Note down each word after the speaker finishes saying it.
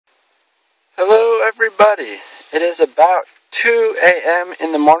Hello everybody, it is about 2 a.m.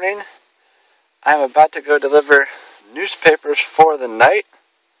 in the morning. I am about to go deliver newspapers for the night.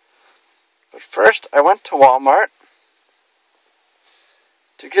 But first I went to Walmart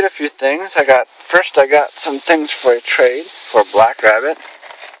to get a few things. I got some things for a trade for Black Rabbit.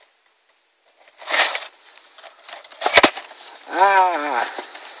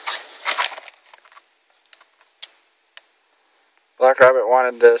 Black Rabbit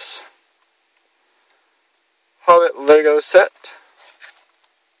wanted this Hobbit Lego set.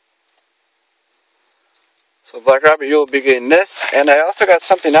 So Black Rabbit, you'll be getting this, and I also got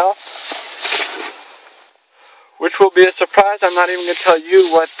something else, which will be a surprise. I'm not even going to tell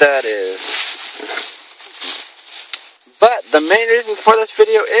you what that is. But the main reason for this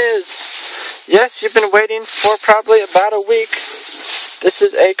video is, yes, you've been waiting for probably about a week. This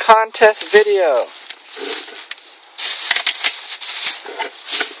is a contest video.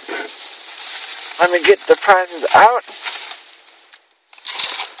 Let me get the prizes out.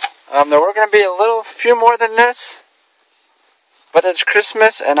 There were going to be a few more than this, but it's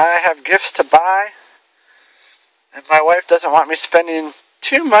Christmas and I have gifts to buy, and my wife doesn't want me spending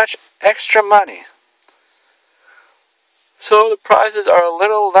too much extra money. So the prizes are a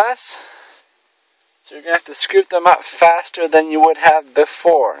little less, so you're going to have to scoop them up faster than you would have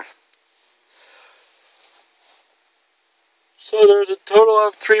before. So there's a total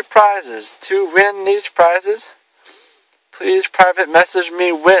of 3 prizes. To win these prizes, please private message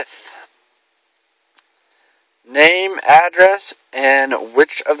me with name, address, and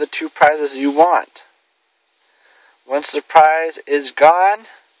which of the 2 prizes you want. Once the prize is gone,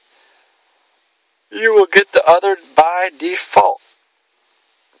 you will get the other by default.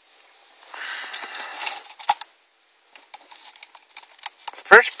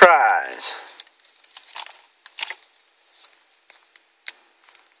 First prize: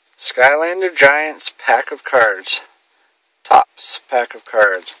 Skylanders Giants pack of cards. Tops pack of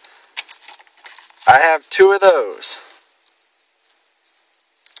cards. I have 2 of those.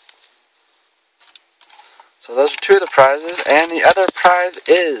 So those are 2 of the prizes, and the other prize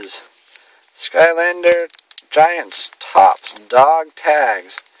is Skylanders Giants Tops dog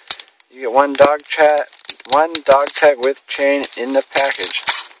tags. You get one dog tag with chain in the package.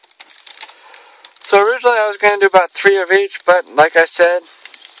 So originally I was going to do about 3 of each, but like I said,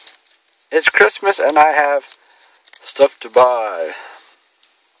 it's Christmas and I have stuff to buy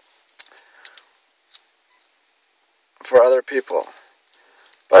for other people.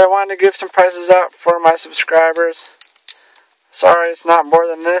 But I wanted to give some prizes out for my subscribers. Sorry, it's not more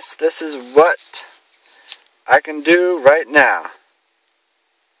than this. This is what I can do right now.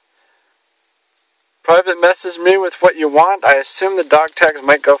 Private message me with what you want. I assume the dog tags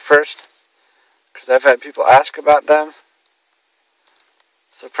might go first, because I've had people ask about them.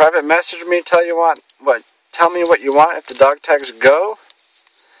 So private message me, tell me what you want. If the dog tags go,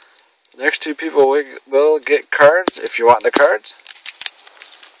 the next 2 people will get cards if you want the cards.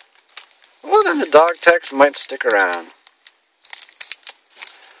 Well, then the dog tags might stick around.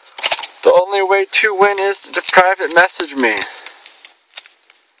 The only way to win is to private message me.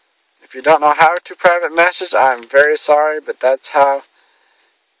 If you don't know how to private message, I'm very sorry, but that's how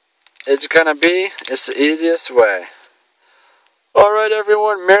it's gonna be. It's the easiest way. Alright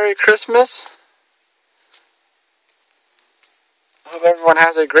everyone, Merry Christmas. I hope everyone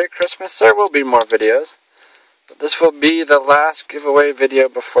has a great Christmas. There will be more videos, but this will be the last giveaway video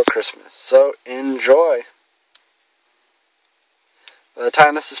before Christmas. So enjoy. By the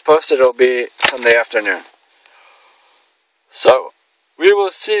time this is posted, it will be Sunday afternoon. So, we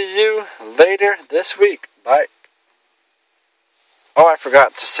will see you later this week. Bye. Oh, I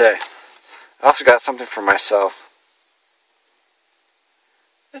forgot to say, I also got something for myself.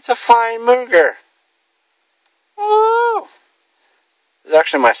 It's a flying Mooger. Woo! It's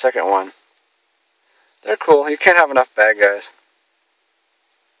actually my second one. They're cool. You can't have enough bad guys.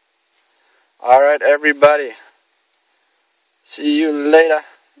 Alright, everybody. See you later.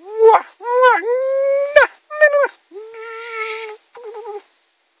 Mwah!